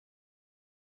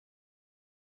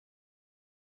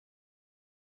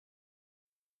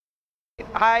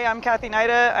Hi, I'm Kathy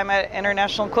Nida. I'm at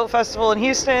International Quilt Festival in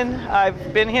Houston.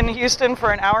 I've been in Houston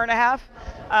for an hour and a half,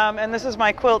 and this is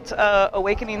my quilt,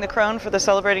 Awakening the Crone, for the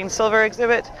Celebrating Silver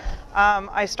exhibit.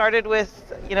 I started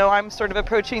with, I'm sort of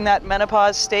approaching that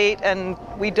menopause state, and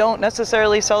we don't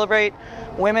necessarily celebrate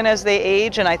women as they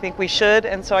age, and I think we should.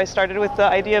 And so I started with the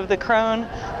idea of the crone,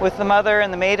 with the mother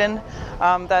and the maiden,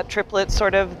 that triplet,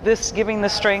 sort of this giving the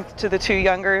strength to the two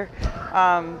younger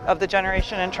of the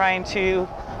generation, and trying to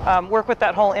work with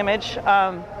that whole image.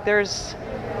 There's,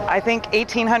 I think,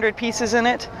 1,800 pieces in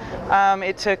it.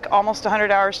 It took almost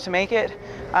 100 hours to make it,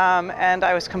 and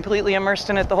I was completely immersed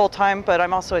in it the whole time, but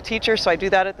I'm also a teacher, so I do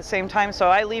that at the same time. So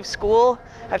I leave school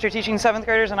after teaching 7th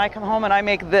graders, and I come home and I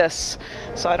make this.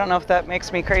 So I don't know if that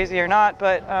makes me crazy or not,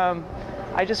 but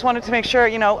I just wanted to make sure,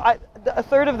 a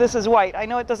third of this is white. I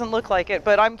know it doesn't look like it,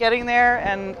 but I'm getting there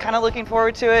and kind of looking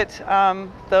forward to it,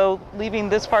 though leaving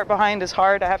this part behind is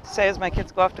hard, I have to say, as my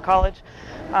kids go off to college.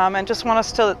 And just want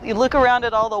us to look around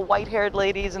at all the white-haired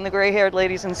ladies and the gray-haired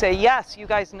ladies and say, yes, you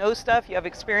guys know stuff, you have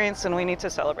experience, and we need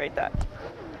to celebrate that.